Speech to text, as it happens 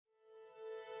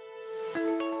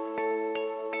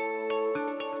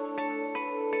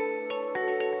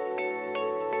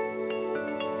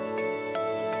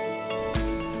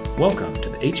Welcome to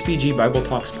the HBG Bible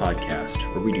Talks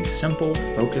podcast, where we do simple,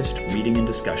 focused reading and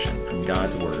discussion from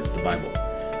God's Word, the Bible.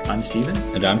 I'm Stephen.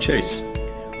 And I'm Chase.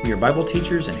 We are Bible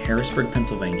teachers in Harrisburg,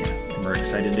 Pennsylvania, and we're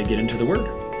excited to get into the Word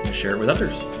and to share it with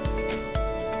others.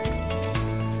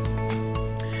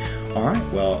 All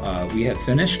right, well, we have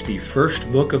finished the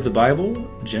first book of the Bible,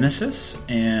 Genesis,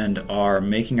 and are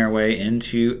making our way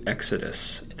into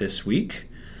Exodus this week.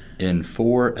 In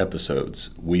 4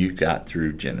 episodes, we got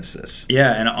through Genesis.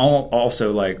 Yeah, and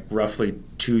also like roughly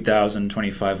 2,000,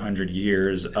 2,500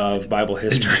 years of Bible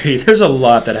history. There's a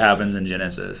lot that happens in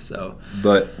Genesis. So,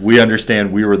 but we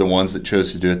understand we were the ones that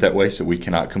chose to do it that way, so we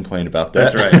cannot complain about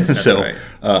that. That's right. That's right.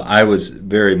 I was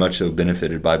very much so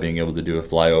benefited by being able to do a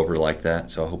flyover like that,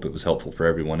 so I hope it was helpful for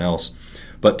everyone else.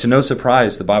 But to no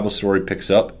surprise, the Bible story picks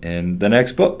up in the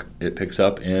next book. It picks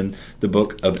up in the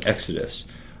book of Exodus.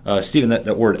 Stephen,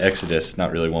 that word Exodus,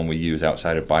 not really one we use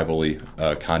outside of Bible-y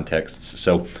contexts.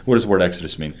 So what does the word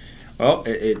Exodus mean? Well,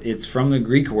 it's from the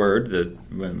Greek word,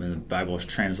 when the Bible is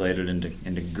translated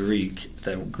into Greek,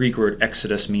 the Greek word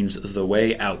Exodus means the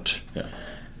way out. Yeah.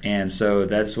 And so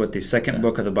that's what the second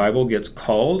book of the Bible gets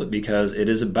called, because it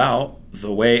is about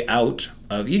the way out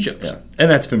of Egypt. Yeah. And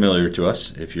that's familiar to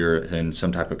us. If you're in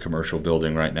some type of commercial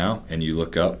building right now and you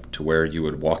look up to where you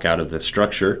would walk out of the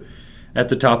structure, at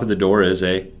the top of the door is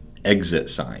a exit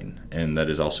sign, and that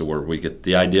is also where we get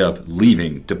the idea of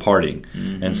leaving, departing.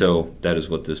 Mm-hmm. And so that is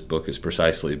what this book is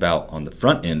precisely about on the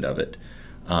front end of it.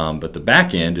 But the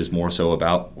back end is more so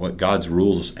about what God's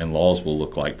rules and laws will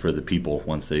look like for the people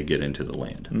once they get into the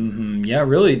land. Mm-hmm. Yeah,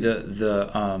 really,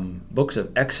 the books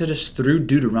of Exodus through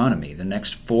Deuteronomy, the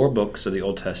next 4 books of the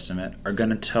Old Testament, are going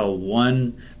to tell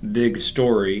one big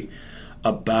story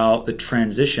about the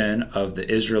transition of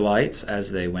the Israelites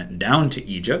as they went down to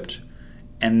Egypt.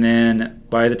 And then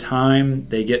by the time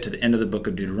they get to the end of the book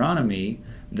of Deuteronomy,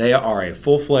 they are a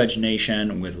full-fledged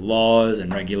nation with laws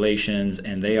and regulations,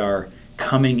 and they are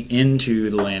coming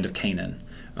into the land of Canaan,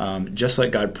 just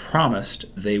like God promised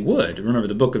they would. Remember,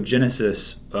 the book of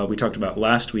Genesis, we talked about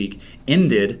last week,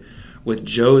 ended with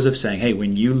Joseph saying, hey,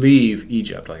 when you leave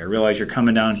Egypt, like I realize you're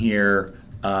coming down here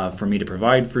for me to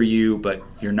provide for you, but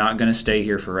you're not going to stay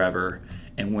here forever.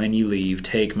 And when you leave,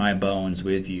 take my bones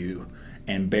with you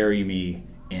and bury me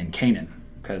in Canaan,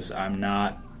 because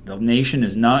the nation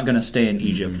is not going to stay in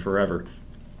Egypt forever.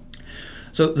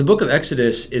 So the book of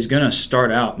Exodus is going to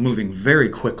start out moving very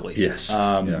quickly. Yes.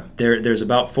 There's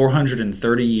about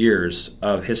 430 years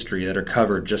of history that are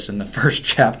covered just in the first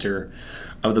chapter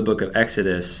of the book of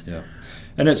Exodus. Yeah.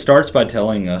 And it starts by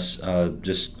telling us,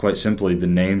 just quite simply, the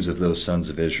names of those sons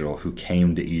of Israel who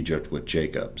came to Egypt with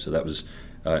Jacob. So that was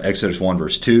Exodus 1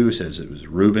 verse 2 says it was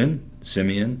Reuben,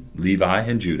 Simeon, Levi,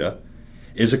 and Judah,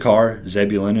 Issachar,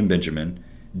 Zebulun, and Benjamin,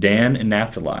 Dan and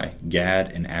Naphtali,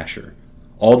 Gad, and Asher.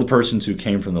 All the persons who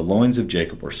came from the loins of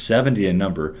Jacob were 70 in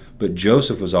number, but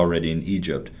Joseph was already in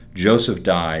Egypt. Joseph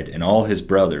died, and all his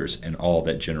brothers, and all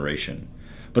that generation.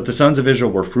 But the sons of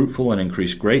Israel were fruitful and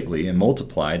increased greatly, and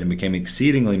multiplied, and became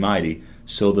exceedingly mighty,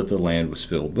 so that the land was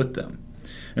filled with them.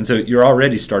 And so you're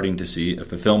already starting to see a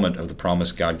fulfillment of the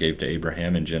promise God gave to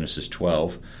Abraham in Genesis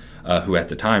 12, who at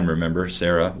the time, remember,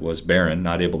 Sarah was barren,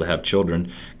 not able to have children.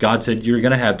 God said, you're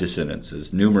going to have descendants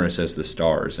as numerous as the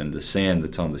stars and the sand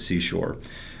that's on the seashore,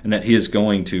 and that he is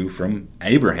going to, from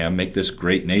Abraham, make this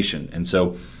great nation. And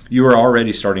so you are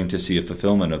already starting to see a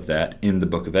fulfillment of that in the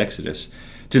book of Exodus,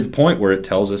 to the point where it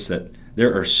tells us that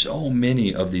there are so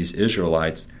many of these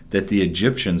Israelites that the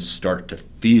Egyptians start to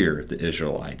fear the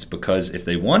Israelites, because if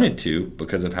they wanted to,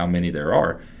 because of how many there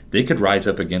are, they could rise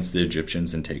up against the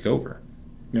Egyptians and take over.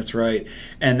 That's right.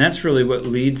 And that's really what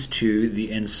leads to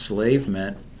the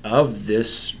enslavement of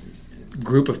this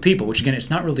group of people, which again, it's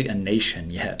not really a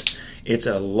nation yet. It's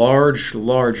a large,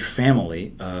 large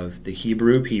family of the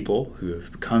Hebrew people who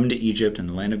have come to Egypt and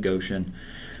the land of Goshen.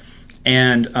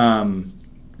 And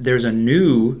there's a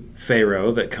new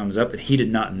Pharaoh that comes up that he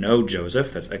did not know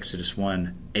Joseph. That's Exodus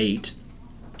 1:8.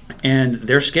 And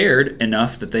they're scared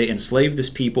enough that they enslave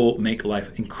this people, make life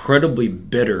incredibly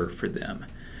bitter for them.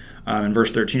 In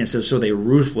verse 13 it says, so they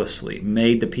ruthlessly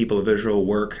made the people of Israel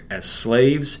work as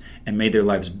slaves and made their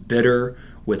lives bitter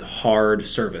with hard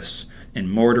service in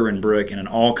mortar and brick and in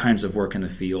all kinds of work in the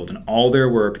field. And all their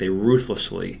work they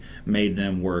ruthlessly made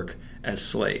them work as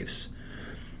slaves.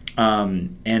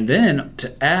 And then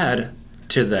to add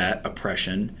to that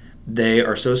oppression, they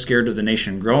are so scared of the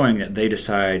nation growing that they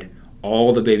decide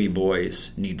all the baby boys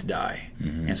need to die.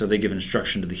 Mm-hmm. And so they give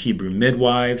instruction to the Hebrew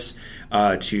midwives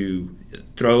to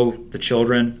throw the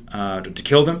children, to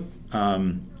kill them.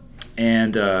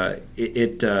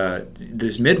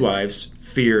 These midwives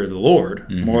fear the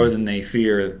Lord more than they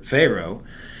fear Pharaoh.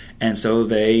 And so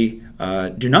they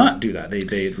do not do that.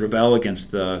 They rebel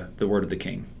against the word of the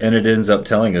king. And it ends up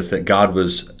telling us that God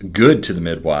was good to the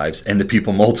midwives, and the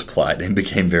people multiplied and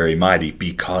became very mighty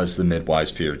because the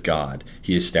midwives feared God.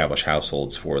 He established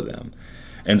households for them.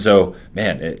 And so,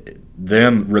 man,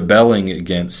 them rebelling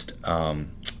against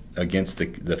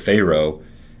the Pharaoh,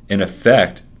 in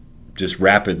effect, just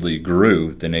rapidly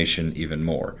grew the nation even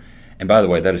more. And by the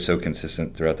way, that is so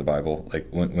consistent throughout the Bible. Like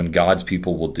when God's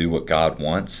people will do what God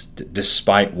wants,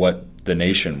 despite what the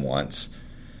nation wants,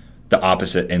 the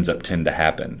opposite ends up tend to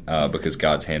happen because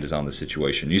God's hand is on the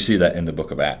situation. You see that in the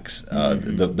book of Acts.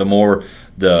 The more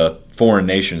the foreign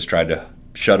nations tried to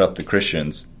shut up the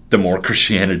Christians, the more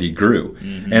Christianity grew.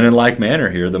 And in like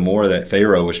manner here, the more that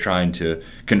Pharaoh was trying to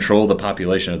control the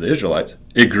population of the Israelites,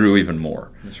 it grew even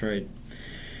more. That's right.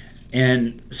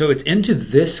 And so it's into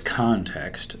this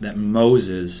context that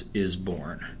Moses is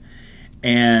born.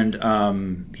 And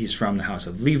he's from the house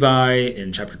of Levi.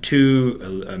 In chapter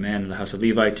 2, a man in the house of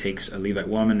Levi takes a Levite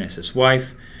woman as his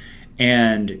wife.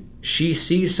 And she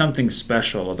sees something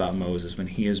special about Moses when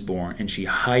he is born, and she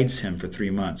hides him for 3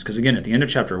 months. Because again, at the end of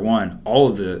chapter 1, all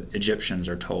of the Egyptians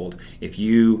are told, if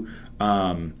you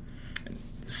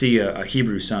see a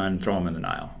Hebrew son, throw him in the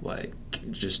Nile. Like,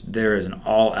 just there is an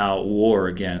all-out war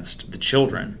against the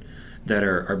children that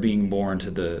are being born to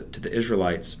the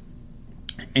Israelites.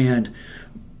 And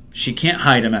she can't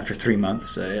hide him after 3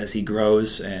 months as he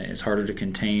grows, and it's harder to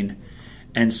contain.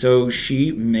 And so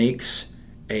she makes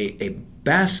a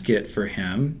basket for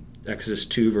him. Exodus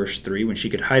 2, verse 3, when she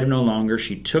could hide him no longer,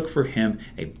 she took for him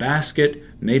a basket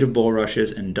made of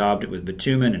bulrushes and daubed it with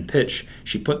bitumen and pitch.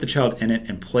 She put the child in it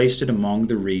and placed it among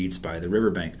the reeds by the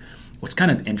riverbank. What's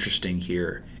kind of interesting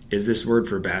here is this word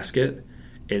for basket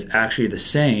is actually the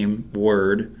same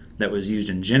word that was used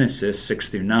in Genesis 6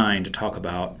 through 9 to talk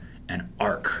about an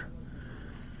ark.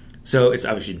 So it's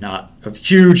obviously not a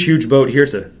huge boat here.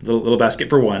 It's a little basket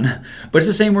for one. But it's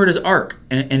the same word as ark.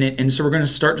 And so we're going to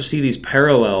start to see these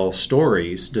parallel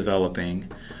stories developing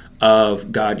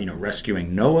of God,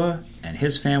 rescuing Noah and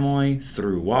his family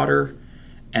through water.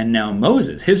 And now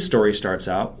Moses, his story starts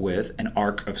out with an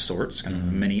ark of sorts, kind of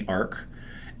a mini ark,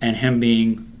 and him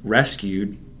being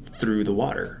rescued through the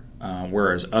water.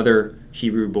 Whereas other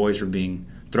Hebrew boys were being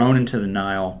thrown into the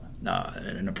Nile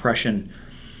in oppression,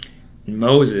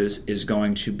 Moses is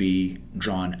going to be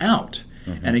drawn out.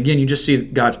 And again, you just see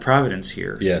God's providence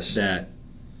here. Yes. That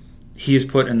he is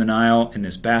put in the Nile in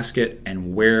this basket,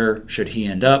 and where should he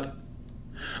end up?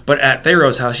 But at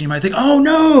Pharaoh's house, you might think, oh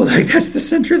no, like that's the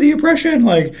center of the oppression.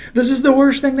 Like this is the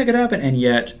worst thing that could happen. And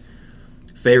yet,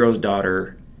 Pharaoh's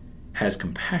daughter has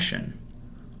compassion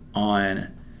on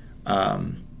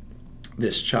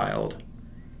this child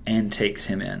and takes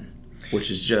him in, which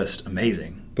is just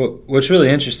amazing. But what's really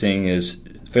interesting is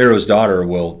Pharaoh's daughter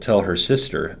will tell her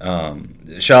sister,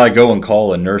 shall I go and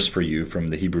call a nurse for you from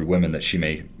the Hebrew women that she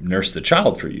may nurse the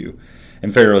child for you?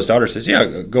 And Pharaoh's daughter says,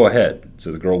 yeah, go ahead.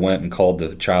 So the girl went and called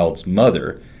the child's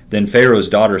mother. Then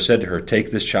Pharaoh's daughter said to her, take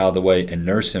this child away and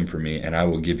nurse him for me, and I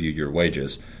will give you your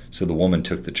wages. So the woman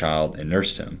took the child and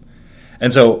nursed him.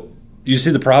 And so you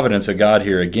see the providence of God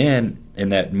here again, in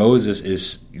that Moses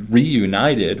is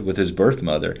reunited with his birth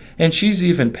mother, and she's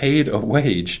even paid a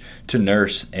wage to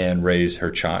nurse and raise her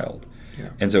child. Yeah.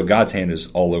 And so God's hand is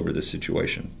all over this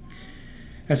situation.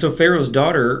 And so Pharaoh's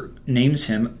daughter names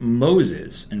him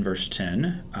Moses in verse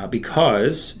 10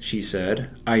 because, she said,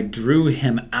 I drew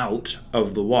him out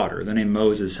of the water. The name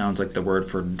Moses sounds like the word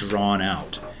for drawn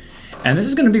out. And this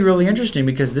is going to be really interesting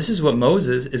because this is what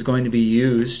Moses is going to be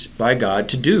used by God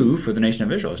to do for the nation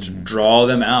of Israel, is to draw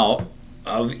them out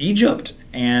of Egypt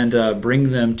and bring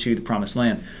them to the promised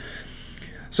land.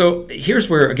 So here's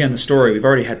where, again, the story, we've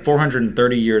already had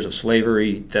 430 years of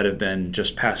slavery that have been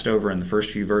just passed over in the first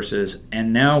few verses,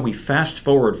 and now we fast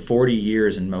forward 40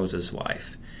 years in Moses'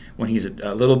 life. When he's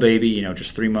a little baby,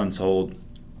 just 3 months old,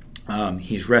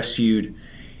 he's rescued.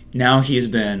 Now he has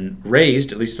been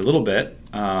raised, at least a little bit.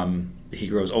 He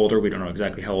grows older. We don't know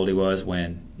exactly how old he was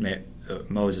when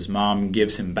Moses' mom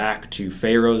gives him back to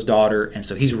Pharaoh's daughter, and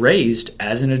so he's raised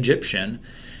as an Egyptian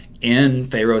in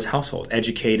Pharaoh's household,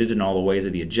 educated in all the ways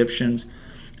of the Egyptians.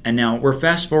 And now we're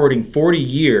fast forwarding 40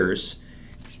 years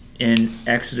in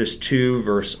Exodus 2,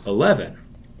 verse 11.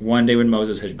 One day when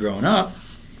Moses had grown up,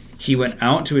 he went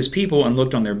out to his people and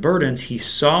looked on their burdens. He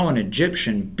saw an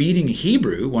Egyptian beating a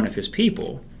Hebrew, one of his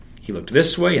people. He looked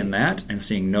this way and that, and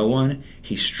seeing no one,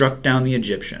 he struck down the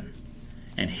Egyptian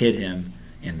and hid him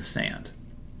in the sand.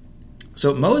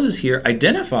 So Moses here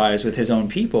identifies with his own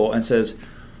people and says,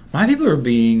 my people are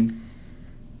being,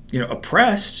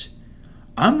 oppressed.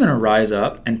 I'm going to rise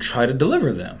up and try to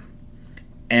deliver them.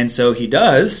 And so he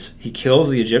does. He kills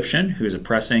the Egyptian who is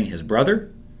oppressing his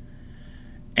brother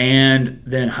and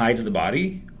then hides the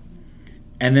body.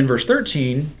 And then verse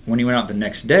 13, when he went out the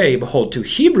next day, behold, two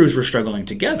Hebrews were struggling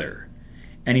together.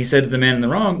 And he said to the man in the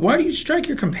wrong, why do you strike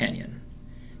your companion?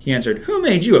 He answered, who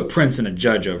made you a prince and a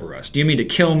judge over us? Do you mean to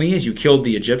kill me as you killed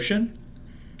the Egyptian?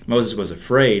 Moses was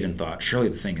afraid and thought, surely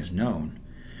the thing is known.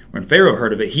 When Pharaoh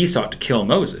heard of it, he sought to kill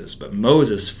Moses. But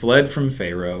Moses fled from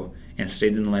Pharaoh and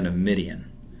stayed in the land of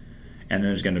Midian. And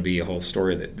there's going to be a whole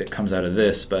story that comes out of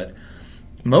this. But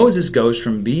Moses goes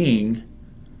from being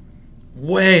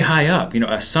way high up,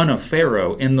 a son of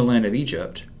Pharaoh in the land of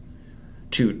Egypt,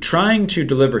 to trying to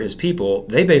deliver his people.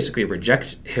 They basically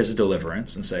reject his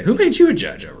deliverance and say, who made you a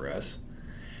judge over us?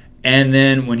 And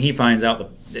then when he finds out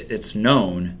that it's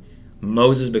known,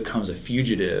 Moses becomes a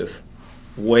fugitive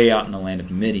way out in the land of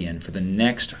Midian for the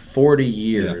next 40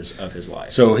 years of his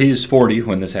life. So he's 40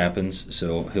 when this happens,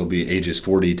 so he'll be ages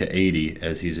 40 to 80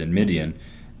 as he's in Midian.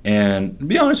 And to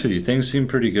be honest with you, things seem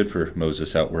pretty good for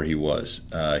Moses out where he was.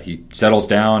 He settles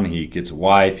down, he gets a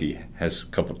wife, he has a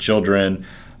couple children,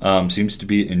 seems to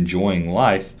be enjoying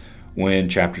life when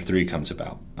chapter 3 comes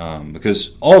about.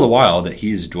 Because all the while that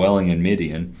he's dwelling in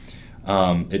Midian,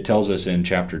 it tells us in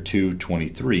chapter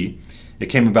 2:23, it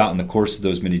came about in the course of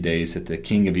those many days that the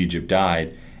king of Egypt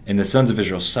died, and the sons of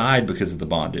Israel sighed because of the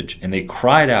bondage, and they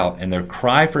cried out, and their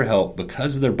cry for help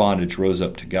because of their bondage rose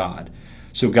up to God.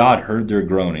 So God heard their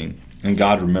groaning, and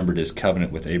God remembered his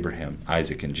covenant with Abraham,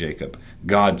 Isaac, and Jacob.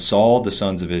 God saw the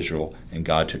sons of Israel, and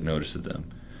God took notice of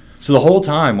them. So the whole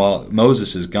time while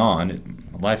Moses is gone,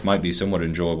 life might be somewhat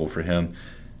enjoyable for him,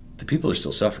 the people are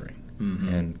still suffering. Mm-hmm.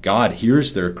 And God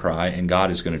hears their cry, and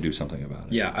God is going to do something about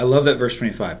it. Yeah, I love that verse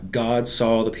 25. God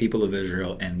saw the people of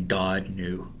Israel, and God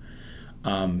knew.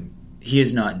 He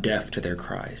is not deaf to their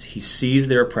cries. He sees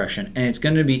their oppression, and it's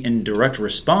going to be in direct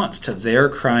response to their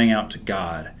crying out to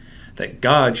God that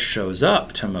God shows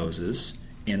up to Moses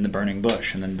in the burning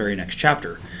bush in the very next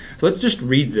chapter. So let's just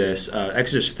read this.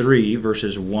 Exodus 3,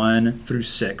 verses 1 through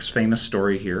 6, famous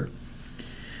story here.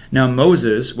 Now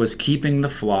Moses was keeping the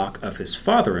flock of his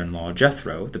father-in-law,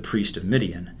 Jethro, the priest of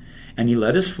Midian, and he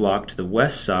led his flock to the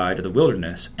west side of the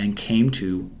wilderness and came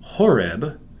to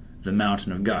Horeb, the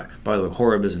mountain of God. By the way,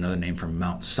 Horeb is another name for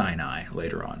Mount Sinai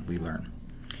later on, we learn.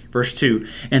 Verse 2,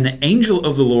 and the angel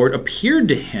of the Lord appeared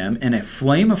to him in a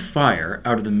flame of fire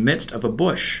out of the midst of a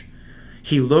bush.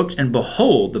 He looked, and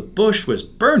behold, the bush was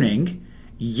burning,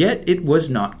 yet it was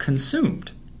not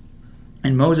consumed.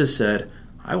 And Moses said,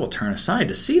 I will turn aside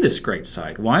to see this great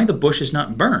sight, why the bush is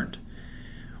not burned.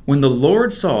 When the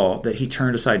Lord saw that he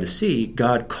turned aside to see,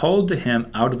 God called to him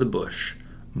out of the bush,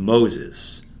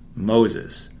 Moses,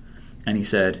 Moses. And he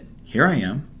said, Here I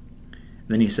am.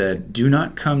 Then he said, Do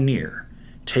not come near.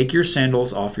 Take your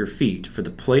sandals off your feet, for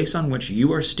the place on which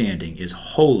you are standing is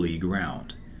holy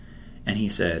ground. And he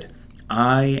said,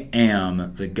 I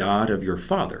am the God of your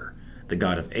father, the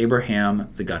God of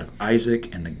Abraham, the God of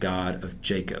Isaac, and the God of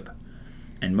Jacob.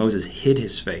 And Moses hid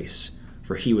his face,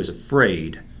 for he was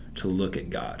afraid to look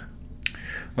at God.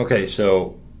 Okay,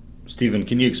 so Stephen,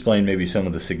 can you explain maybe some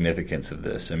of the significance of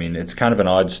this? I mean, it's kind of an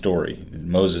odd story.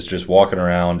 Moses just walking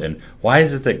around, and why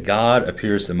is it that God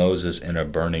appears to Moses in a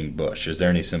burning bush? Is there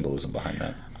any symbolism behind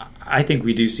that? I think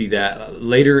we do see that.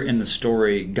 Later in the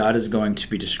story, God is going to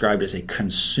be described as a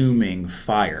consuming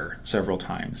fire several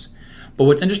times. But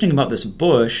what's interesting about this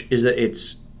bush is that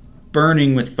it's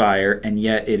burning with fire, and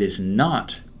yet it is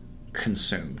not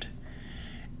consumed.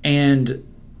 And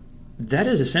that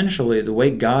is essentially the way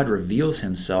God reveals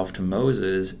himself to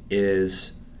Moses,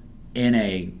 is in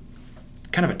a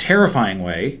kind of a terrifying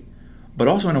way, but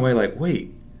also in a way like,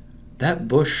 wait, that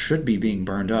bush should be being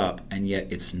burned up, and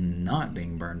yet it's not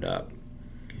being burned up.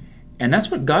 And that's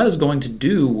what God is going to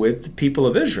do with the people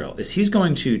of Israel, is he's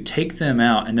going to take them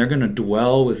out, and they're going to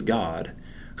dwell with God,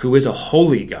 who is a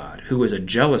holy God, who is a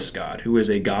jealous God, who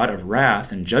is a God of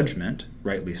wrath and judgment,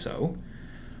 rightly so,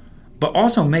 but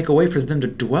also make a way for them to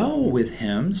dwell with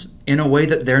him in a way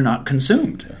that they're not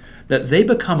consumed, that they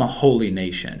become a holy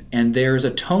nation, and there's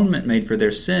atonement made for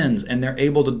their sins, and they're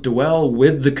able to dwell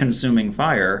with the consuming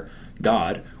fire,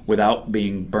 God, without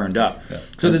being burned up. Yeah.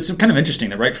 So there's some kind of interesting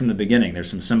that right from the beginning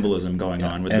there's some symbolism going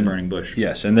on with the burning bush.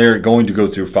 Yes, and they're going to go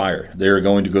through fire. They're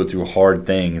going to go through hard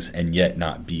things and yet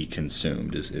not be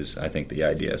consumed is I think, the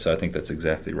idea. So I think that's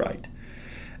exactly right.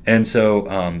 And so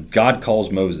God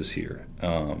calls Moses here.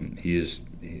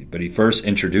 But he first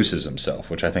introduces himself,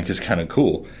 which I think is kind of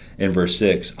cool. In verse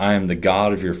 6, I am the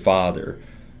God of your father,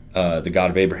 the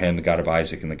God of Abraham, the God of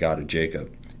Isaac, and the God of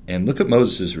Jacob. And look at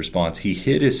Moses' response. He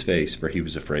hid his face, for he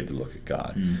was afraid to look at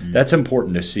God. Mm-hmm. That's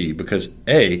important to see because,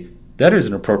 A, that is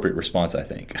an appropriate response, I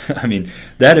think. I mean,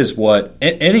 that is what,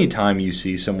 any time you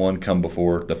see someone come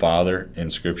before the Father in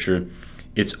Scripture,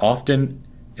 it's often,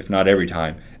 if not every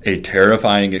time, a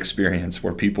terrifying experience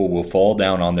where people will fall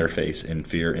down on their face in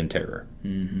fear and terror.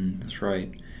 Mm-hmm. That's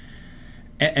right.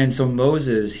 And so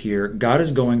Moses here, God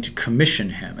is going to commission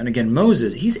him. And again,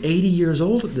 Moses, he's 80 years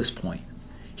old at this point.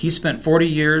 He spent 40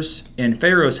 years in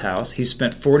Pharaoh's house. He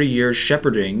spent 40 years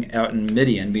shepherding out in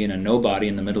Midian, being a nobody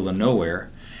in the middle of nowhere.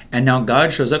 And now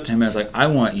God shows up to him and is like, I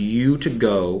want you to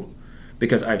go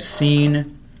because I've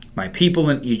seen my people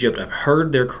in Egypt. I've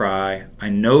heard their cry. I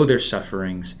know their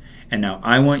sufferings. And now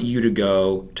I want you to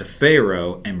go to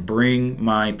Pharaoh and bring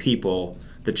my people,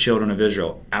 the children of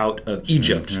Israel, out of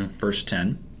Egypt, verse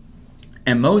 10.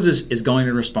 And Moses is going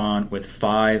to respond with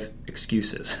 5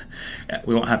 excuses.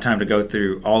 We won't have time to go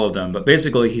through all of them, but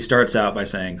basically he starts out by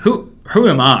saying, Who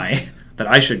am I that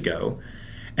I should go?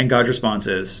 And God's response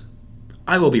is,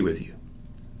 I will be with you.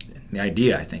 The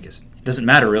idea, I think, is it doesn't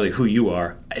matter really who you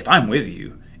are. If I'm with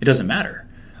you, it doesn't matter.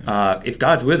 If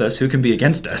God's with us, who can be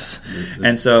against us?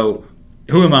 And so,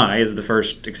 who am I is the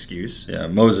first excuse. Yeah,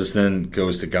 Moses then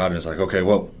goes to God and is like, okay,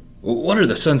 well, what are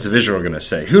the sons of Israel going to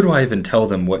say? Who do I even tell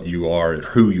them what you are,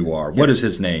 who you are? What is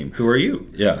his name? Who are you?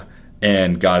 Yeah.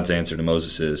 And God's answer to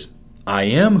Moses is, I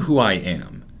am who I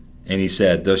am. And he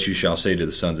said, thus you shall say to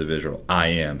the sons of Israel, I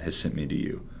am has sent me to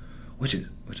you. Which is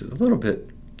a little bit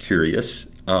curious.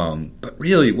 But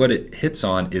really what it hits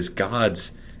on is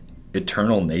God's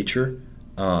eternal nature.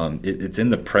 It's in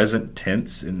the present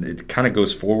tense, and it kind of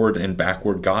goes forward and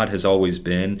backward. God has always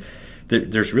been.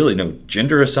 There's really no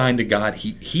gender assigned to God.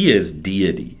 He is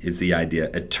deity, is the idea,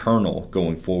 eternal,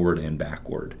 going forward and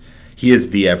backward. He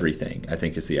is the everything, I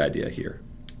think, is the idea here.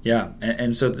 Yeah,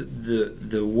 and so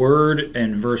the word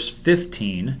in verse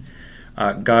 15,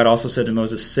 God also said to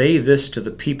Moses, say this to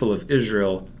the people of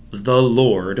Israel, the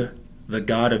Lord, the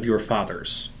God of your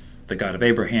fathers, the God of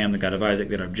Abraham, the God of Isaac,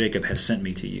 the God of Jacob, has sent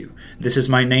me to you. This is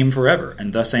my name forever,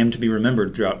 and thus I am to be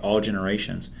remembered throughout all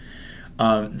generations.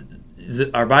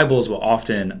 Our Bibles will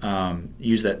often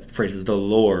use that phrase, the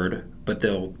Lord, but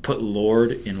they'll put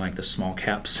Lord in like the small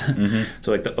caps. Mm-hmm.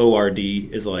 So like the O-R-D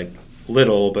is like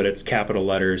little, but it's capital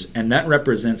letters, and that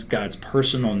represents God's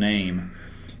personal name.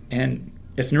 And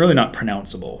it's really not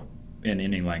pronounceable in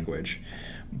any language,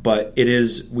 but it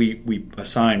is, we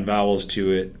assign vowels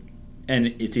to it, and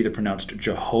it's either pronounced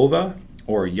Jehovah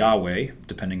or Yahweh,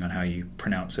 depending on how you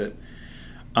pronounce it.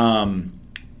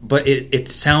 But it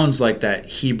sounds like that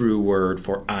Hebrew word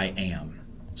for I am.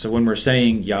 So when we're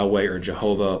saying Yahweh or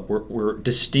Jehovah, we're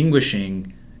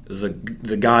distinguishing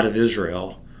the God of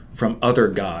Israel from other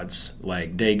gods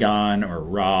like Dagon or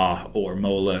Ra or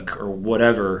Moloch or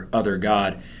whatever other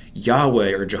god.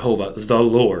 Yahweh or Jehovah, the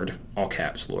Lord, all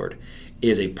caps Lord,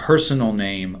 is a personal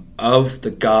name of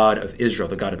the God of Israel,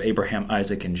 the God of Abraham,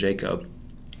 Isaac, and Jacob,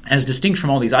 as distinct from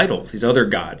all these idols, these other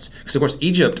gods. Because, of course,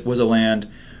 Egypt was a land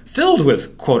filled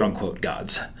with quote-unquote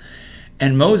gods.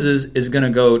 And Moses is going to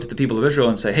go to the people of Israel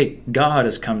and say, hey, God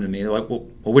has come to me. They're like, well,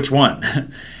 which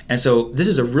one? And so this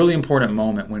is a really important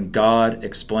moment when God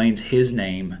explains his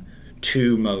name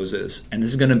to Moses. And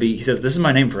this is going to be, he says, this is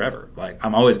my name forever. Like,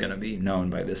 I'm always going to be known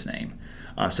by this name.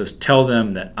 So tell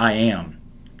them that I am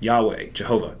Yahweh,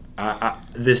 Jehovah.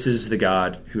 This is the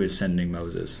God who is sending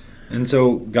Moses. And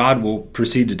so God will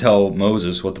proceed to tell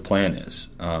Moses what the plan is.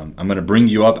 I'm going to bring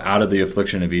you up out of the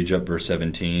affliction of Egypt, verse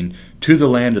 17, to the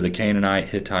land of the Canaanite,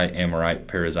 Hittite, Amorite,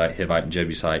 Perizzite, Hivite, and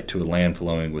Jebusite, to a land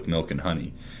flowing with milk and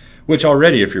honey. Which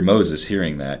already, if you're Moses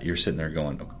hearing that, you're sitting there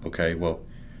going, okay, well,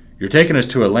 you're taking us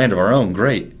to a land of our own,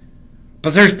 great.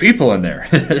 But there's people in there.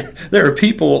 There are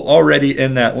people already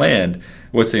in that land.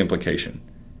 What's the implication?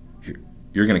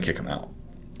 You're going to kick them out.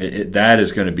 That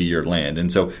is going to be your land.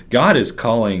 And so God is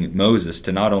calling Moses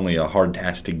to not only a hard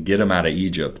task to get them out of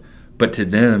Egypt, but to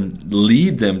then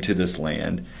lead them to this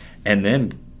land and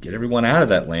then get everyone out of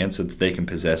that land so that they can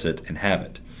possess it and have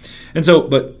it. And so,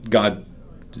 but God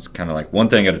is kind of like one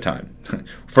thing at a time.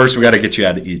 First, we got to get you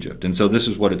out of Egypt. And so this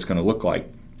is what it's going to look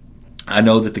like. I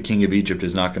know that the king of Egypt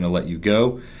is not going to let you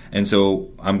go, and so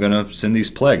I'm going to send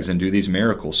these plagues and do these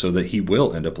miracles so that he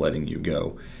will end up letting you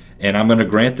go. And I'm going to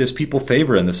grant this people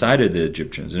favor in the sight of the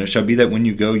Egyptians. And it shall be that when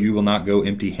you go, you will not go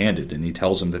empty-handed. And he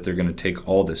tells them that they're going to take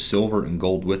all the silver and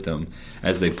gold with them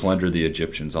as they plunder the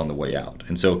Egyptians on the way out.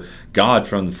 And so God,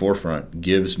 from the forefront,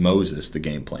 gives Moses the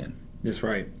game plan. That's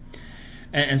right.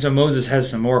 And so Moses has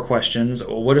some more questions.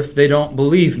 Well, what if they don't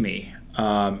believe me?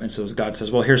 And so God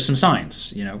says, well, here's some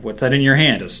signs. You know, what's that in your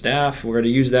hand? A staff. We're going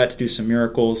to use that to do some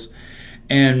miracles.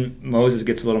 And Moses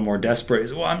gets a little more desperate. He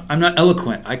says, well, I'm not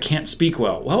eloquent. I can't speak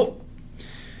well. Well,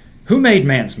 who made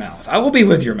man's mouth? I will be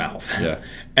with your mouth. Yeah.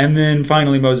 And then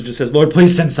finally Moses just says, Lord,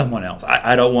 please send someone else.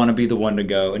 I don't want to be the one to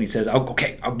go. And he says,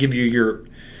 okay, I'll give you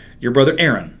your brother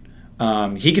Aaron.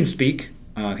 He can speak.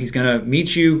 He's going to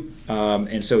meet you,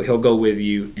 and so he'll go with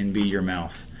you and be your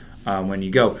mouth when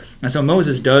you go. And so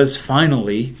Moses does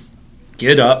finally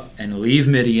get up and leave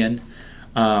Midian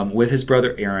with his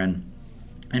brother Aaron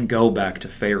and go back to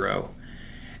Pharaoh.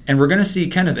 And we're going to see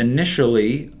kind of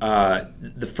initially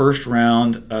the first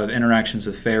round of interactions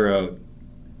with Pharaoh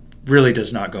really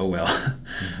does not go well.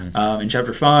 Mm-hmm. In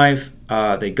chapter 5,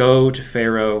 they go to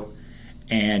Pharaoh,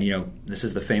 and this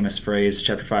is the famous phrase,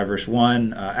 chapter 5, verse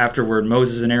 1. Afterward,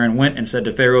 Moses and Aaron went and said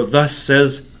to Pharaoh, "Thus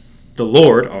says the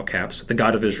Lord," all caps, the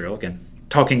God of Israel, again,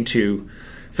 talking to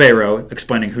Pharaoh,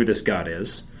 explaining who this God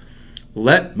is,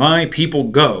 "Let my people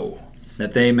go,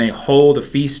 that they may hold a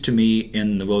feast to me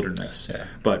in the wilderness." Yeah.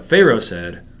 But Pharaoh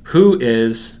said, "Who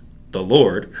is the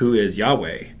Lord? Who is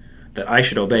Yahweh, that I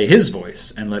should obey his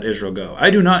voice and let Israel go? I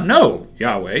do not know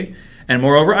Yahweh, and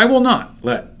moreover, I will not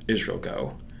let Israel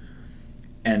go."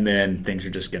 And then things are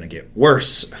just going to get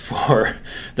worse for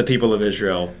the people of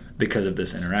Israel because of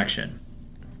this interaction.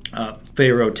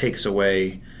 Pharaoh takes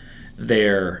away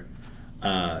their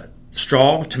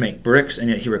straw to make bricks, and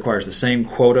yet he requires the same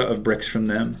quota of bricks from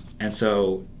them. And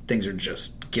so things are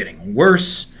just getting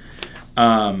worse.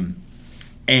 And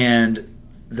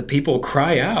the people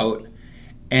cry out,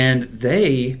 and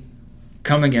they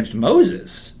come against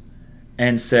Moses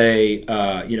and say,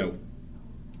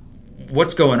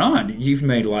 what's going on? You've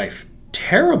made life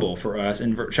terrible for us.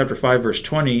 In chapter 5, verse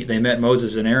 20, they met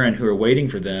Moses and Aaron, who were waiting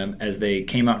for them as they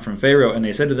came out from Pharaoh, and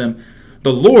they said to them,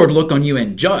 "The Lord look on you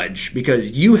and judge,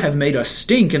 because you have made us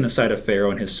stink in the sight of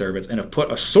Pharaoh and his servants, and have put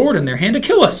a sword in their hand to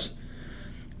kill us."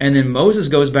 And then Moses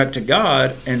goes back to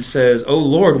God and says, "O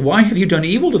Lord, why have you done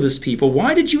evil to this people?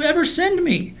 Why did you ever send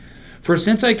me? For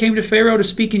since I came to Pharaoh to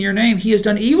speak in your name, he has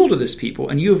done evil to this people,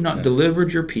 and you have not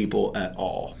delivered your people at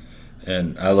all."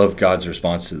 And I love God's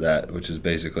response to that, which is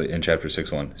basically in chapter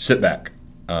 6:1, sit back.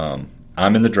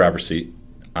 I'm in the driver's seat.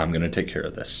 I'm going to take care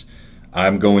of this.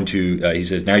 I'm going to, he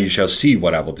says, "Now you shall see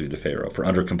what I will do to Pharaoh, for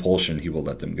under compulsion he will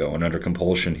let them go, and under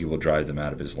compulsion he will drive them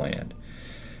out of his land."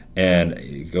 And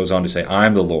he goes on to say, "I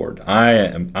am the Lord. I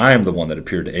am the one that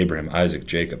appeared to Abraham, Isaac,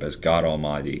 Jacob as God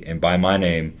Almighty, and by my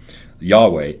name,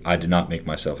 Yahweh, I did not make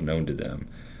myself known to them.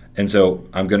 And so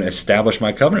I'm going to establish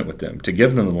my covenant with them to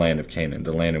give them the land of Canaan,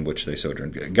 the land in which they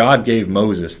sojourned." God gave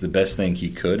Moses the best thing he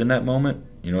could in that moment.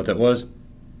 You know what that was?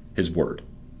 His word.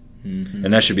 Mm-hmm.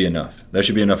 And that should be enough. That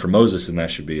should be enough for Moses, and that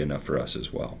should be enough for us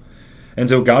as well. And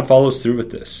so God follows through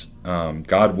with this.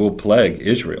 God will plague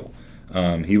Israel.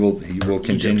 He will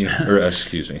continue.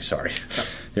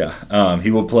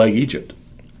 He will plague Egypt.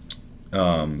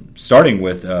 Starting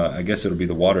with, I guess it'll be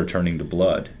the water turning to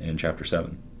blood in chapter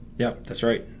 7. Yeah, that's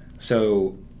right.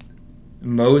 So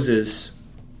Moses,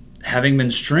 having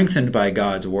been strengthened by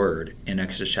God's word in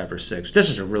Exodus chapter 6, this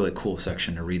is a really cool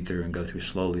section to read through and go through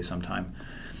slowly sometime.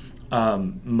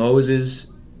 Moses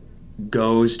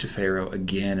goes to Pharaoh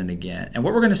again and again. And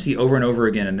what we're going to see over and over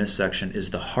again in this section is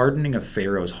the hardening of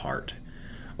Pharaoh's heart,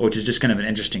 which is just kind of an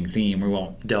interesting theme. We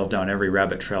won't delve down every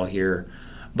rabbit trail here.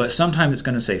 But sometimes it's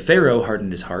going to say Pharaoh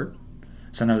hardened his heart.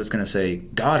 Sometimes it's going to say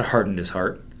God hardened his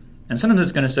heart. And sometimes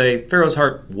it's going to say Pharaoh's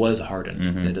heart was hardened.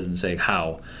 Mm-hmm. It doesn't say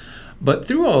how. But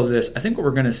through all of this, I think what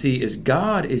we're going to see is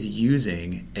God is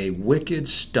using a wicked,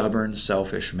 stubborn,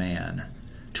 selfish man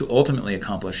to ultimately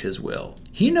accomplish his will.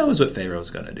 He knows what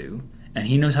Pharaoh's going to do, and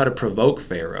he knows how to provoke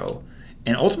Pharaoh.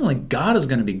 And ultimately, God is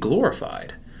going to be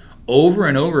glorified. Over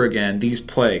and over again, these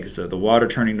plagues, the water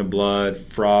turning to blood,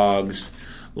 frogs,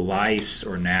 lice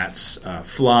or gnats,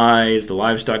 flies, the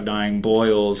livestock dying,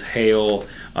 boils, hail,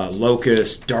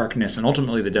 locusts, darkness, and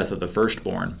ultimately the death of the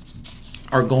firstborn,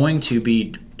 are going to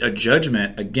be a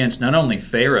judgment against not only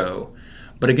Pharaoh,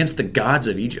 but against the gods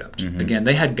of Egypt. Mm-hmm. Again,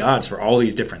 they had gods for all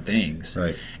these different things.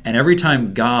 Right. And every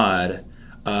time God,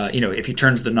 if he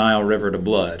turns the Nile River to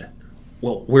blood,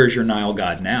 well, where's your Nile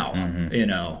god now?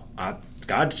 Mm-hmm.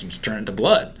 God seems to turn it to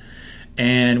blood.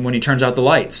 And when he turns out the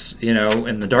lights,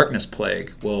 in the darkness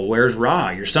plague, well, where's Ra,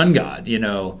 your sun god?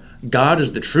 God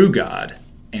is the true God,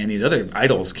 and these other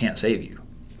idols can't save you.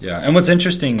 Yeah, and what's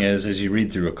interesting is, as you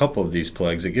read through a couple of these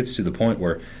plagues, it gets to the point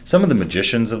where some of the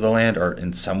magicians of the land are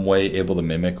in some way able to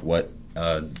mimic what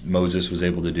Moses was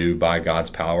able to do by God's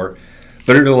power.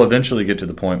 But it will eventually get to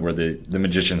the point where the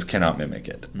magicians cannot mimic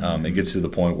it. Mm-hmm. It gets to the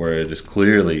point where it is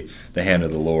clearly the hand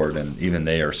of the Lord, and even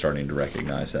they are starting to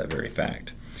recognize that very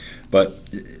fact. But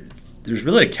there's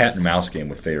really a cat and mouse game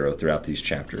with Pharaoh throughout these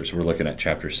chapters. We're looking at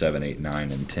chapters 7, 8,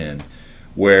 9, and 10,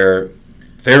 where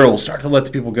Pharaoh will start to let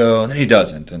the people go, and then he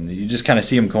doesn't. And you just kind of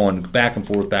see him going back and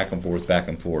forth, back and forth, back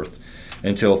and forth,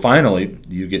 until finally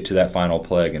you get to that final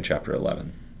plague in chapter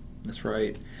 11. That's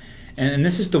right. And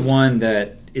this is the one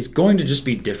that is going to just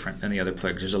be different than the other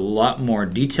plagues. There's a lot more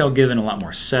detail given, a lot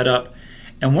more setup.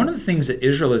 And one of the things that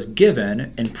Israel is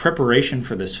given in preparation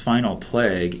for this final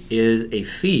plague is a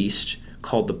feast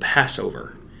called the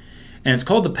Passover. And it's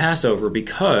called the Passover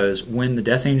because when the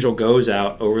death angel goes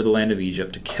out over the land of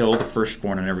Egypt to kill the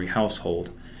firstborn in every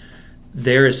household,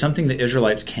 there is something the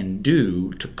Israelites can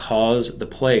do to cause the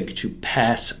plague to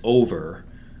pass over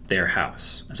their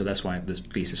house. And so that's why this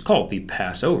feast is called the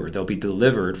Passover. They'll be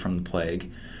delivered from the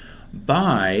plague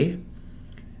by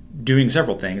doing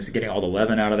several things, getting all the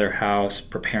leaven out of their house,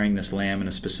 preparing this lamb in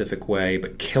a specific way,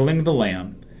 but killing the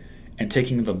lamb and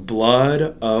taking the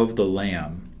blood of the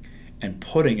lamb and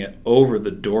putting it over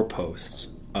the doorposts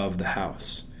of the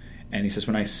house. And he says,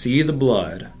 when I see the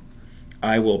blood,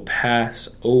 I will pass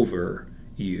over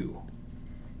you.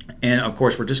 And of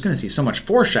course, we're just going to see so much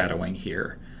foreshadowing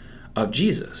here of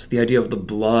Jesus, the idea of the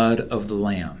blood of the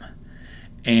lamb.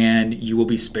 And you will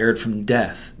be spared from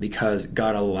death because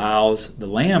God allows the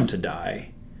lamb to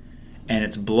die and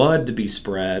its blood to be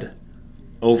spread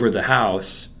over the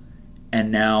house.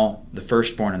 And now the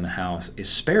firstborn in the house is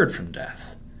spared from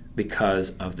death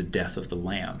because of the death of the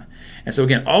lamb. And so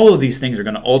again, all of these things are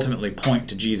going to ultimately point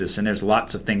to Jesus, and there's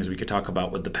lots of things we could talk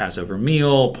about with the Passover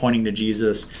meal pointing to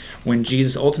Jesus, when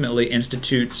Jesus ultimately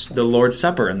institutes the Lord's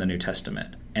Supper in the New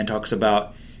Testament and talks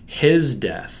about his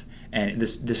death, and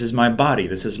this is my body,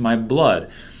 this is my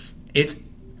blood. It's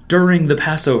during the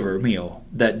Passover meal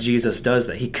that Jesus does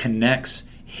that. He connects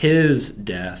his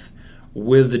death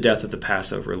with the death of the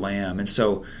Passover lamb. And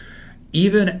so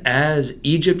even as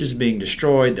Egypt is being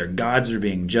destroyed, their gods are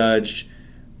being judged,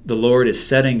 the Lord is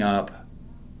setting up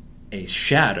a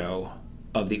shadow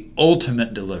of the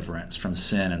ultimate deliverance from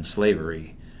sin and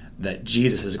slavery that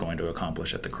Jesus is going to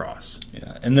accomplish at the cross.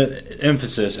 Yeah, and the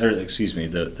emphasis,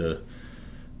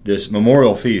 this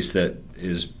memorial feast that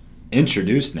is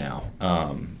introduced now,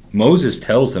 Moses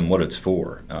tells them what it's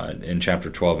for in chapter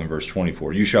 12 and verse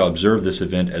 24. You shall observe this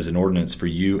event as an ordinance for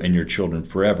you and your children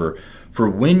forever. For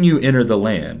when you enter the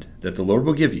land that the Lord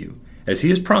will give you, as he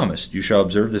has promised, you shall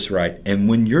observe this rite. And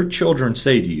when your children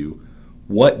say to you,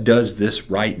 what does this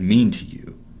rite mean to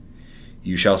you?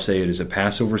 You shall say it is a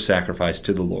Passover sacrifice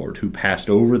to the Lord, who passed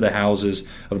over the houses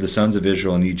of the sons of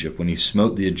Israel in Egypt when he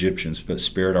smote the Egyptians but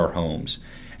spared our homes.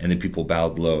 And the people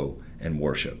bowed low and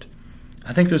worshipped.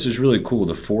 I think this is really cool,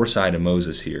 the foresight of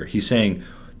Moses here. He's saying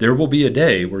there will be a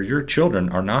day where your children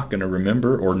are not going to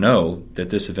remember or know that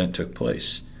this event took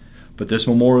place. But this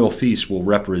memorial feast will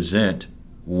represent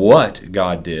what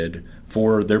God did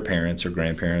for their parents or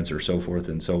grandparents or so forth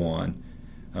and so on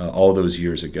all those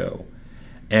years ago.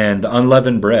 And the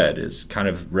unleavened bread is kind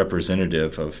of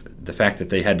representative of the fact that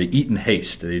they had to eat in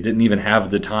haste. They didn't even have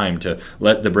the time to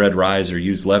let the bread rise or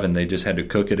use leaven. They just had to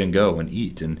cook it and go and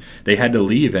eat. And they had to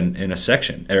leave in a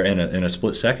section, or in a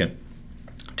split second,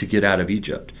 to get out of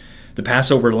Egypt. The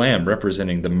Passover lamb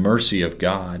representing the mercy of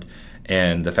God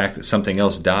and the fact that something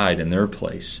else died in their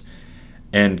place.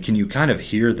 And can you kind of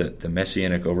hear the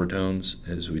messianic overtones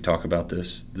as we talk about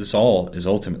this? This all is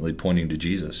ultimately pointing to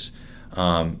Jesus.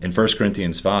 In 1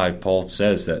 Corinthians 5, Paul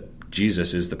says that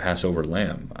Jesus is the Passover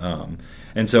lamb.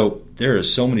 And so there are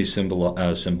so many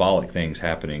symbolic things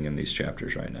happening in these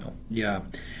chapters right now. Yeah.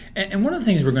 And one of the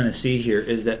things we're going to see here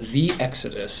is that the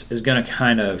Exodus is going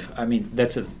to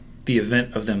that's the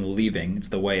event of them leaving. It's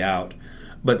the way out.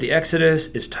 But the Exodus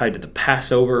is tied to the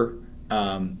Passover.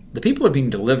 The people are being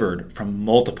delivered from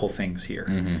multiple things here.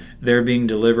 Mm-hmm. They're being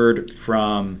delivered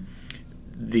from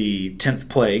the 10th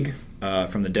plague,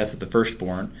 from the death of the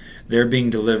firstborn. They're being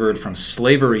delivered from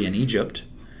slavery in Egypt.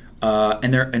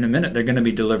 And in a minute, they're going to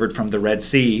be delivered from the Red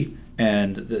Sea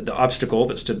and the obstacle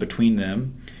that stood between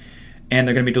them. And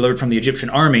they're going to be delivered from the Egyptian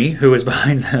army who is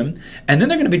behind them. And then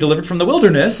they're going to be delivered from the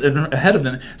wilderness ahead of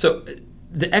them. So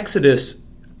the Exodus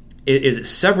is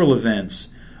several events,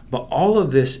 but all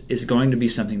of this is going to be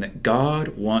something that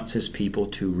God wants his people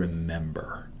to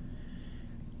remember.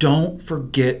 Don't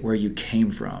forget where you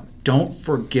came from. Don't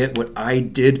forget what I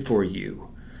did for you.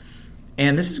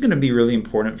 And this is going to be really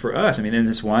important for us. And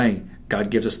this is why God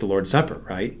gives us the Lord's Supper,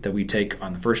 right? That we take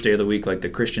on the first day of the week like the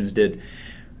Christians did.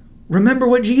 Remember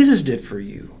what Jesus did for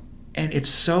you. And it's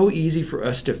so easy for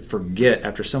us to forget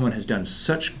after someone has done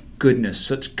such goodness,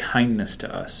 such kindness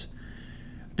to us,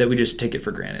 that we just take it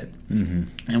for granted. Mm-hmm.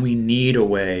 And we need a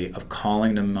way of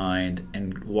calling to mind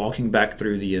and walking back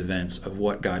through the events of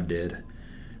what God did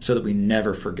so that we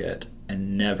never forget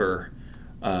and never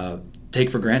take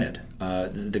for granted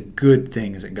the good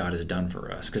things that God has done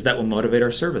for us, because that will motivate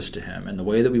our service to Him, and the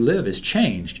way that we live is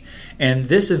changed. And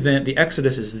this event, the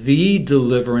Exodus, is the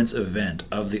deliverance event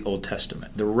of the Old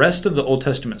Testament. The rest of the Old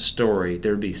Testament story,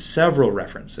 there would be several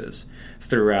references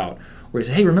throughout where He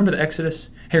says, hey, remember the Exodus?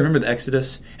 Hey, remember the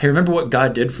Exodus? Hey, remember what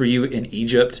God did for you in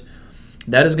Egypt?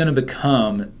 That is going to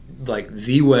become like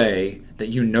the way that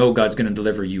you know God's going to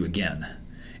deliver you again,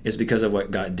 is because of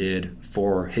what God did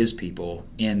for His people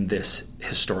in this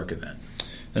historic event.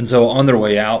 And so on their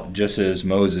way out, just as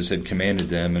Moses had commanded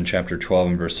them in chapter 12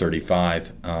 and verse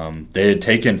 35, they had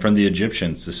taken from the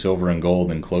Egyptians the silver and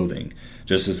gold and clothing.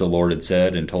 Just as the Lord had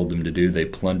said and told them to do, they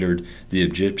plundered the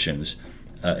Egyptians.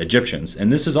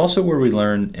 And this is also where we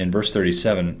learn in verse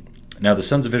 37, now the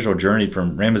sons of Israel journeyed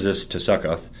from Ramesses to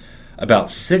Succoth,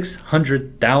 about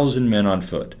 600,000 men on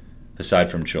foot, aside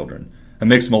from children. A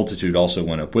mixed multitude also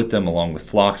went up with them, along with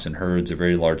flocks and herds, a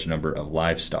very large number of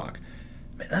livestock.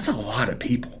 Man, that's a lot of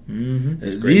people.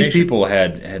 Mm-hmm. These people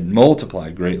had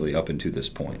multiplied greatly up until this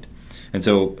point. And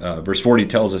so verse 40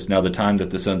 tells us, now the time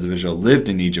that the sons of Israel lived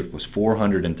in Egypt was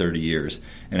 430 years.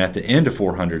 And at the end of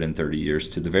 430 years,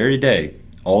 to the very day,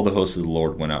 all the hosts of the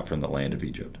Lord went out from the land of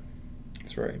Egypt.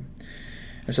 That's right.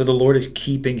 And so the Lord is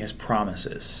keeping His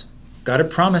promises. God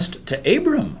had promised to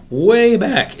Abram way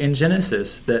back in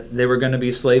Genesis that they were going to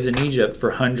be slaves in Egypt for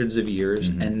hundreds of years,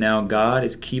 and now God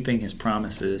is keeping His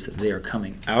promises that they are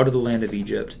coming out of the land of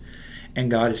Egypt, and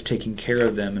God is taking care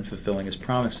of them and fulfilling His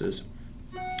promises.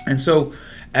 And so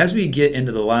as we get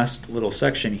into the last little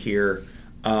section here,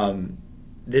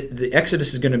 the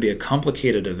Exodus is going to be a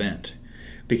complicated event,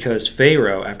 because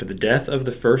Pharaoh, after the death of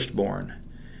the firstborn,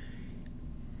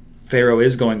 Pharaoh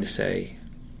is going to say,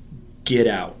 get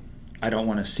out. I don't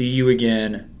want to see you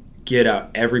again. Get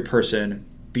out. Every person,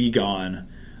 be gone.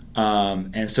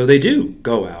 And so they do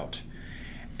go out.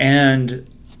 And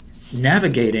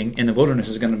navigating in the wilderness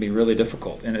is going to be really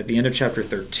difficult. And at the end of chapter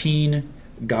 13,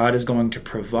 God is going to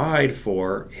provide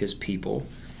for His people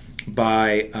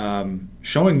by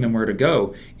showing them where to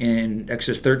go. In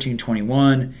Exodus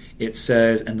 13:21, it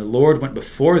says, and the Lord went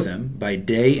before them by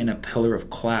day in a pillar of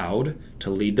cloud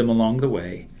to lead them along the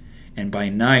way, and by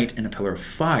night in a pillar of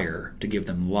fire to give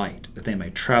them light, that they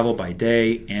might travel by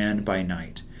day and by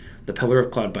night. The pillar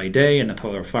of cloud by day and the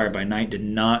pillar of fire by night did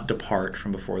not depart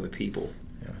from before the people.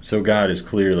 So God is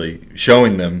clearly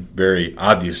showing them very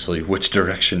obviously which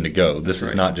direction to go. This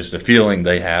is not just a feeling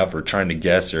they have or trying to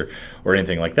guess or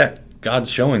anything like that.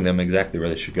 God's showing them exactly where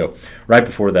they should go. Right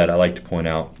before that, I like to point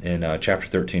out in chapter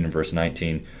 13 and verse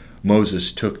 19,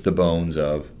 Moses took the bones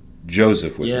of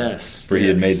Joseph with him, for he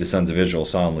had made the sons of Israel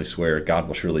solemnly swear, God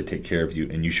will surely take care of you,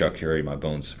 and you shall carry my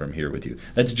bones from here with you.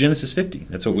 That's Genesis 50.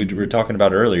 That's what we were talking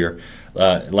about earlier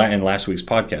in last week's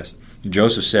podcast.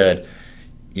 Joseph said,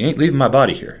 you ain't leaving my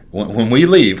body here. When we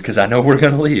leave, because I know we're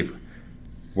going to leave,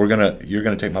 you're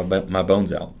going to take my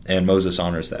bones out. And Moses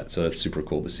honors that, so that's super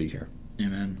cool to see here.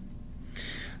 Amen.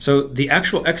 So the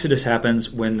actual Exodus happens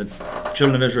when the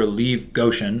children of Israel leave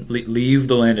Goshen, leave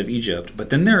the land of Egypt, but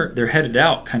then they're headed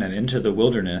out kind of into the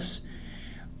wilderness,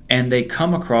 and they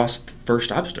come across the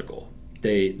first obstacle.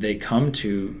 They come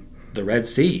to the Red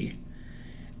Sea.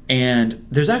 And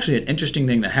there's actually an interesting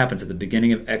thing that happens at the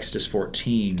beginning of Exodus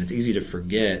 14 that's easy to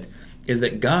forget, is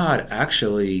that God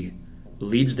actually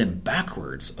leads them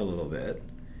backwards a little bit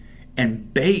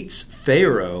and baits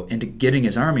Pharaoh into getting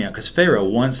his army out, because Pharaoh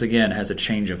once again has a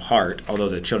change of heart, although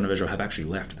the children of Israel have actually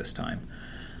left this time.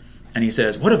 And he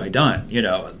says, what have I done?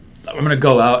 I'm going to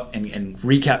go out and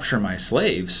recapture my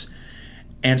slaves.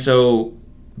 And so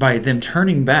by them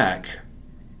turning back,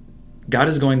 God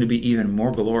is going to be even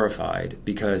more glorified,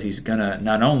 because He's going to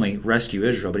not only rescue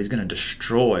Israel, but He's going to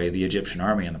destroy the Egyptian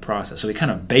army in the process. So He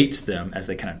kind of baits them as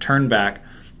they kind of turn back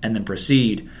and then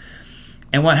proceed.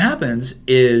 And what happens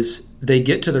is they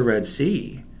get to the Red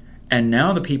Sea, and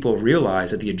now the people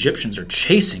realize that the Egyptians are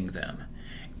chasing them,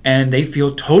 and they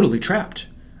feel totally trapped.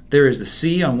 There is the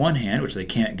sea on one hand, which they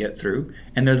can't get through,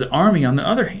 and there's the army on the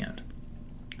other hand.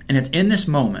 And it's in this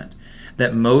moment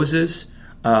that Moses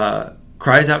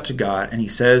cries out to God, and he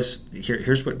says,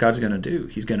 here's what God's going to do.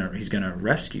 He's going to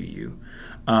rescue you.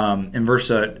 In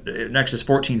Exodus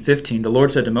 14:15, the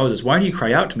Lord said to Moses, why do you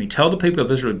cry out to me? Tell the people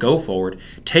of Israel to go forward,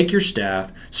 take your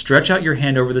staff, stretch out your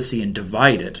hand over the sea and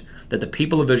divide it, that the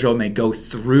people of Israel may go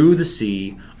through the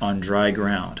sea on dry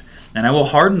ground. And I will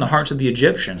harden the hearts of the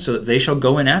Egyptians, so that they shall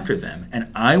go in after them. And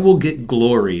I will get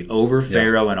glory over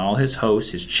Pharaoh and all his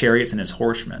hosts, his chariots and his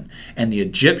horsemen. And the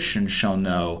Egyptians shall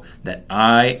know that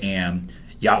I am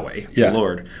Yahweh, the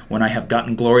Lord, when I have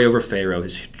gotten glory over Pharaoh,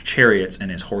 his chariots, and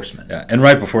his horsemen. Yeah. And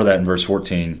right before that, in verse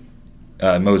 14,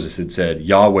 Moses had said,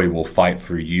 Yahweh will fight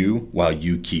for you while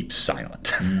you keep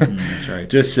silent. That's right.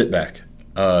 Just sit back.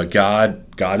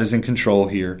 God is in control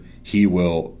here. He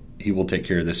will take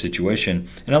care of the situation.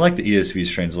 And I like the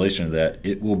ESV's translation of that.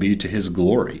 It will be to his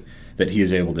glory that he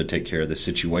is able to take care of the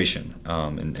situation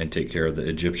and take care of the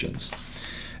Egyptians.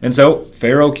 And so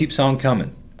Pharaoh keeps on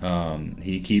coming.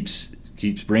 He keeps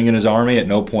bringing his army. At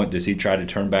no point does he try to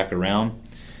turn back around.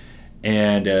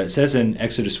 And it says in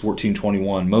Exodus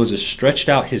 14:21, Moses stretched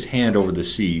out his hand over the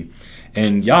sea,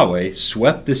 and Yahweh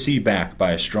swept the sea back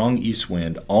by a strong east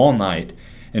wind all night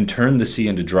and turned the sea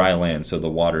into dry land, so the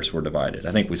waters were divided.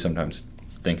 I think we sometimes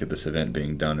think of this event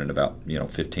being done in about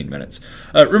 15 minutes.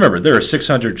 Remember, there are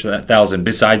 600,000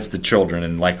 besides the children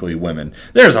and likely women.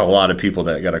 There's a lot of people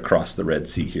that got to cross the Red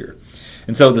Sea here.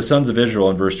 And so the sons of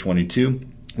Israel in verse 22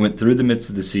 went through the midst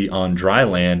of the sea on dry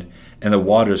land, and the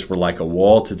waters were like a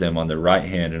wall to them on their right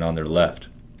hand and on their left.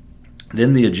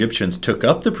 Then the Egyptians took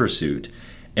up the pursuit,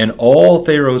 and all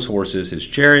Pharaoh's horses, his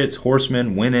chariots,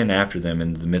 horsemen, went in after them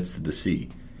into the midst of the sea.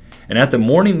 And at the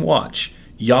morning watch,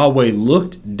 Yahweh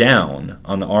looked down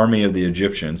on the army of the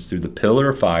Egyptians through the pillar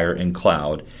of fire and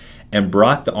cloud, and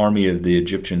brought the army of the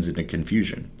Egyptians into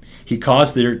confusion. He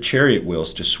caused their chariot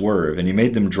wheels to swerve, and he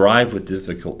made them drive with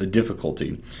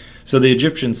difficulty. So the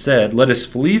Egyptians said, Let us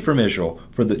flee from Israel,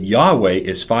 for that Yahweh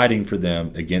is fighting for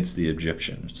them against the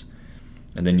Egyptians.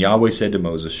 And then Yahweh said to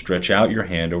Moses, Stretch out your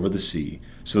hand over the sea,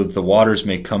 so that the waters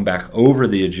may come back over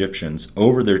the Egyptians,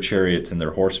 over their chariots and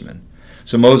their horsemen.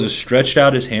 So Moses stretched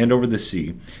out his hand over the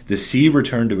sea. The sea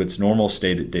returned to its normal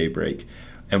state at daybreak.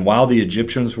 And while the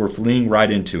Egyptians were fleeing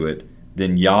right into it,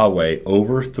 then Yahweh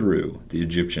overthrew the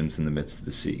Egyptians in the midst of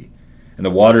the sea. And the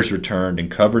waters returned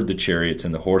and covered the chariots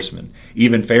and the horsemen.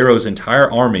 Even Pharaoh's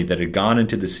entire army that had gone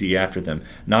into the sea after them,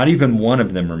 not even one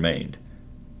of them remained.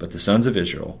 But the sons of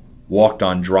Israel walked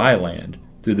on dry land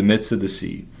through the midst of the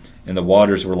sea, and the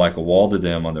waters were like a wall to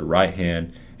them on the right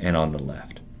hand and on the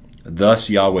left. Thus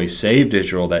Yahweh saved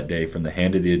Israel that day from the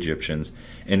hand of the Egyptians,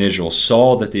 and Israel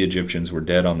saw that the Egyptians were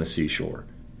dead on the seashore.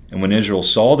 And when Israel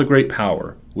saw the great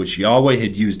power which Yahweh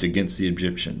had used against the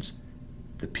Egyptians,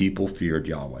 the people feared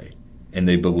Yahweh, and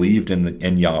they believed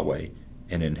in Yahweh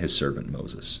and in his servant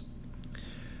Moses.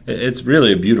 It's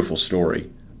really a beautiful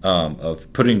story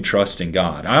of putting trust in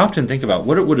God. I often think about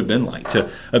what it would have been like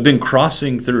to have been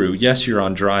crossing through. Yes, you're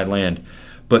on dry land,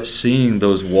 but seeing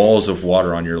those walls of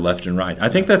water on your left and right. I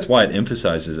think that's why it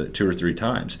emphasizes it 2 or 3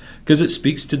 times, because it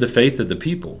speaks to the faith of the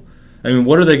people. I mean,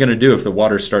 what are they going to do if the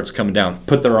water starts coming down?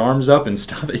 Put their arms up and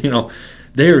stop it?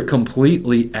 They are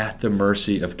completely at the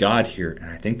mercy of God here, and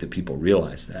I think that people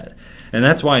realize that. And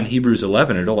that's why in Hebrews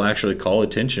 11, it'll actually call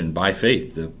attention by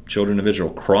faith. The children of Israel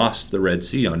crossed the Red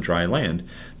Sea on dry land.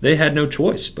 They had no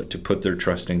choice but to put their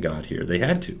trust in God here. They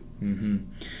had to. Mm-hmm.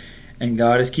 And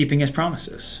God is keeping his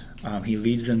promises. He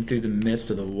leads them through the midst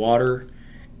of the water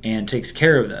and takes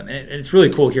care of them. And it's really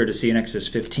cool here to see in Exodus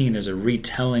 15, there's a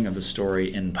retelling of the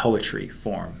story in poetry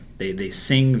form. They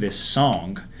sing this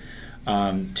song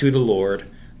to the Lord,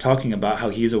 talking about how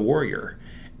he is a warrior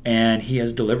and he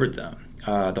has delivered them.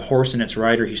 The horse and its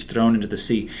rider he's thrown into the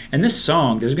sea. And this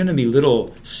song, there's going to be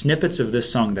little snippets of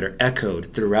this song that are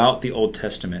echoed throughout the Old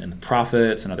Testament and the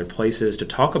prophets and other places to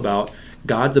talk about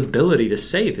God's ability to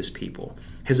save his people,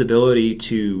 his ability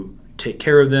to take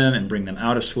care of them and bring them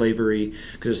out of slavery,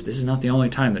 because this is not the only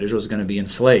time that Israel is going to be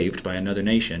enslaved by another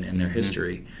nation in their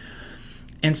history.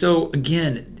 And so,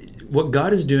 again, what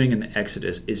God is doing in the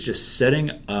Exodus is just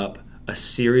setting up a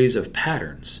series of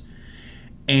patterns.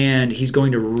 And he's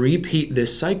going to repeat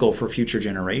this cycle for future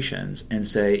generations and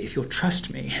say, if you'll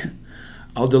trust me,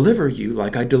 I'll deliver you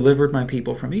like I delivered my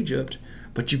people from Egypt.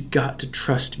 But you've got to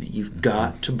trust me. You've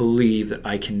got to believe that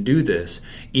I can do this,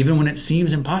 even when it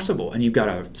seems impossible. And you've got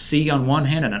a sea on one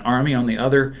hand and an army on the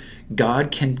other. God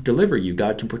can deliver you.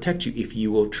 God can protect you if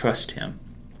you will trust him.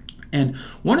 And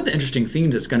one of the interesting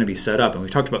themes that's going to be set up, and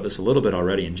we've talked about this a little bit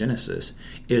already in Genesis,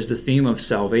 is the theme of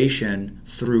salvation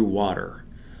through water.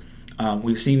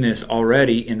 We've seen this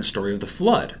already in the story of the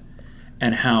flood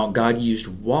and how God used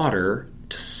water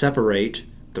to separate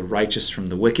the righteous from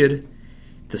the wicked.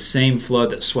 The same flood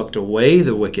that swept away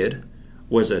the wicked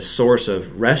was a source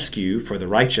of rescue for the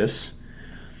righteous.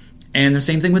 And the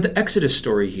same thing with the Exodus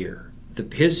story here.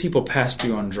 His people passed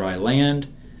through on dry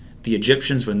land. The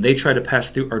Egyptians, when they try to pass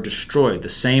through, are destroyed. The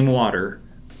same water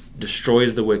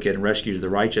destroys the wicked and rescues the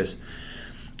righteous.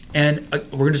 And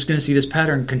we're just going to see this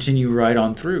pattern continue right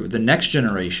on through. The next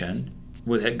generation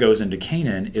that goes into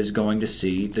Canaan is going to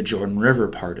see the Jordan River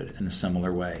parted in a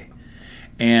similar way.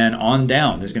 And on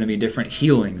down, there's going to be different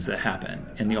healings that happen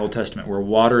in the Old Testament where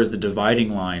water is the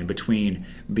dividing line between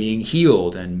being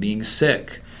healed and being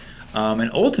sick.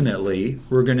 And ultimately,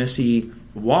 we're going to see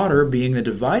water being the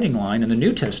dividing line in the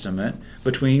New Testament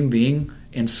between being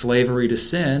in slavery to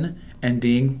sin and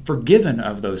being forgiven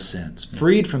of those sins,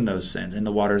 freed from those sins in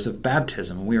the waters of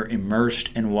baptism. We are immersed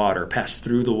in water, passed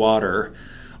through the water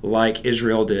like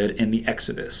Israel did in the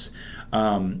Exodus.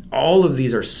 All of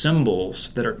these are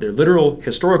symbols they're literal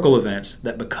historical events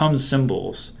that become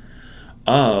symbols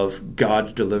of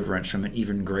God's deliverance from an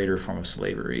even greater form of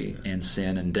slavery and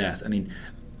sin and death. I mean,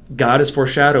 God is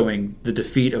foreshadowing the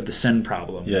defeat of the sin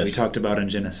problem that we talked about in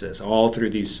Genesis, all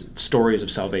through these stories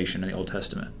of salvation in the Old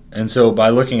Testament. And so by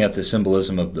looking at the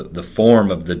symbolism of the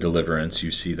form of the deliverance, you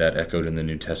see that echoed in the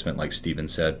New Testament, like Stephen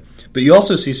said. But you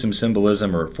also see some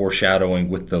symbolism or foreshadowing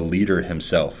with the leader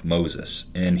himself, Moses.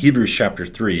 In Hebrews chapter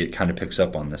 3, it kind of picks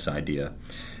up on this idea.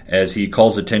 As he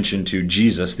calls attention to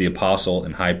Jesus, the apostle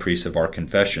and high priest of our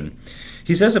confession,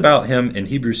 he says about him in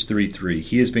Hebrews 3:3,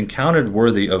 he has been counted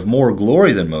worthy of more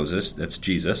glory than Moses, that's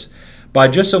Jesus, by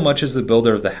just so much as the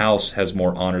builder of the house has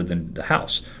more honor than the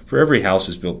house. For every house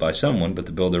is built by someone, but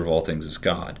the builder of all things is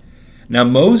God. Now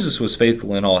Moses was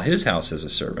faithful in all his house as a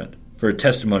servant, for a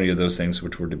testimony of those things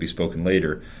which were to be spoken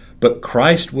later. But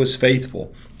Christ was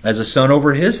faithful as a son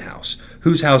over his house,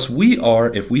 whose house we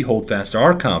are if we hold fast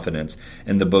our confidence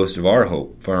and the boast of our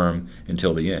hope firm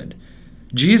until the end.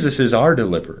 Jesus is our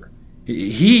deliverer.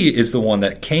 He is the one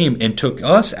that came and took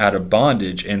us out of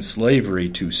bondage and slavery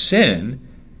to sin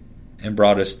and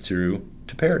brought us through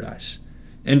to paradise.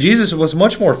 And Jesus was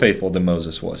much more faithful than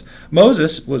Moses was.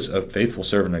 Moses was a faithful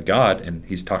servant of God, and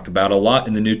he's talked about a lot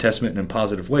in the New Testament in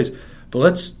positive ways. But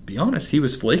let's be honest, he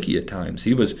was flaky at times.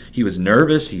 He was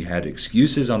nervous. He had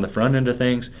excuses on the front end of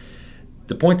things.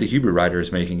 The point the Hebrew writer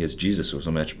is making is Jesus was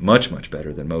much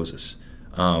better than Moses.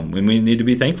 And we need to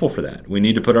be thankful for that. We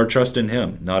need to put our trust in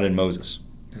him, not in Moses.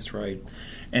 That's right.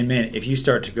 And man, if you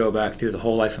start to go back through the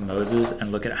whole life of Moses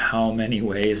and look at how many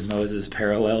ways Moses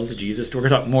parallels Jesus, we're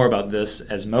going to talk more about this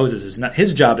as Moses is not,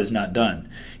 his job is not done.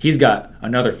 He's got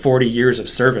another 40 years of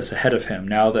service ahead of him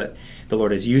now that the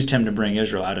Lord has used him to bring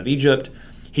Israel out of Egypt.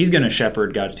 He's going to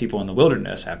shepherd God's people in the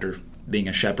wilderness after being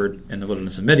a shepherd in the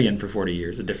wilderness of Midian for 40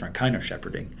 years, a different kind of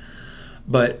shepherding.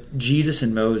 But Jesus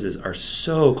and Moses are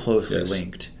so closely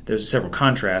linked. There's several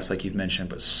contrasts, like you've mentioned,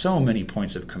 but so many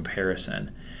points of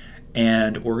comparison.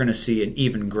 And we're going to see an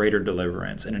even greater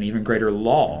deliverance and an even greater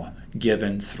law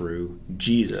given through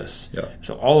Jesus. Yeah.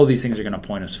 So all of these things are going to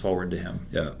point us forward to him.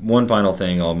 Yeah. One final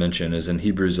thing I'll mention is in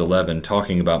Hebrews 11,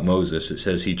 talking about Moses, it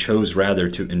says he chose rather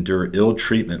to endure ill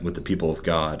treatment with the people of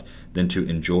God than to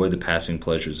enjoy the passing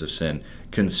pleasures of sin.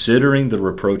 Considering the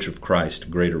reproach of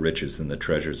Christ greater riches than the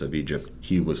treasures of Egypt,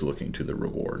 he was looking to the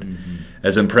reward. Mm-hmm.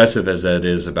 As impressive as that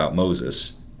is about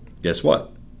Moses, guess what?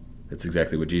 That's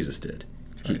exactly what Jesus did.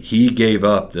 He gave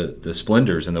up the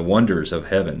splendors and the wonders of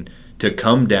heaven to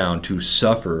come down to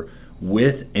suffer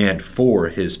with and for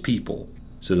his people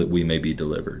so that we may be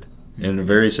delivered. In a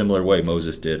very similar way,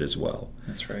 Moses did as well.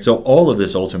 That's right. So all of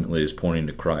this ultimately is pointing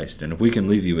to Christ. And if we can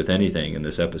leave you with anything in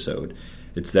this episode,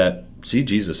 it's that see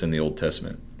Jesus in the Old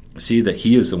Testament. See that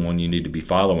he is the one you need to be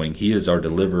following. He is our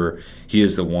deliverer. He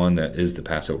is the one that is the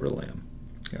Passover lamb.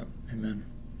 Yeah. Amen.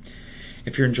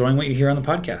 If you're enjoying what you hear on the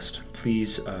podcast,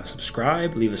 please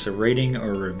subscribe, leave us a rating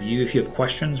or a review. If you have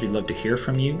questions, we'd love to hear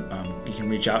from you. You can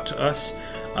reach out to us,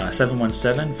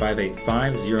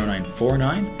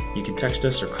 717-585-0949. You can text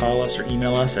us or call us or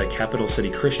email us at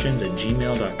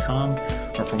capitalcitychristians@gmail.com.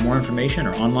 Or for more information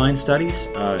or online studies,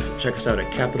 check us out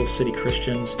at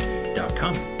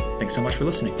capitalcitychristians.com. Thanks so much for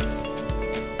listening.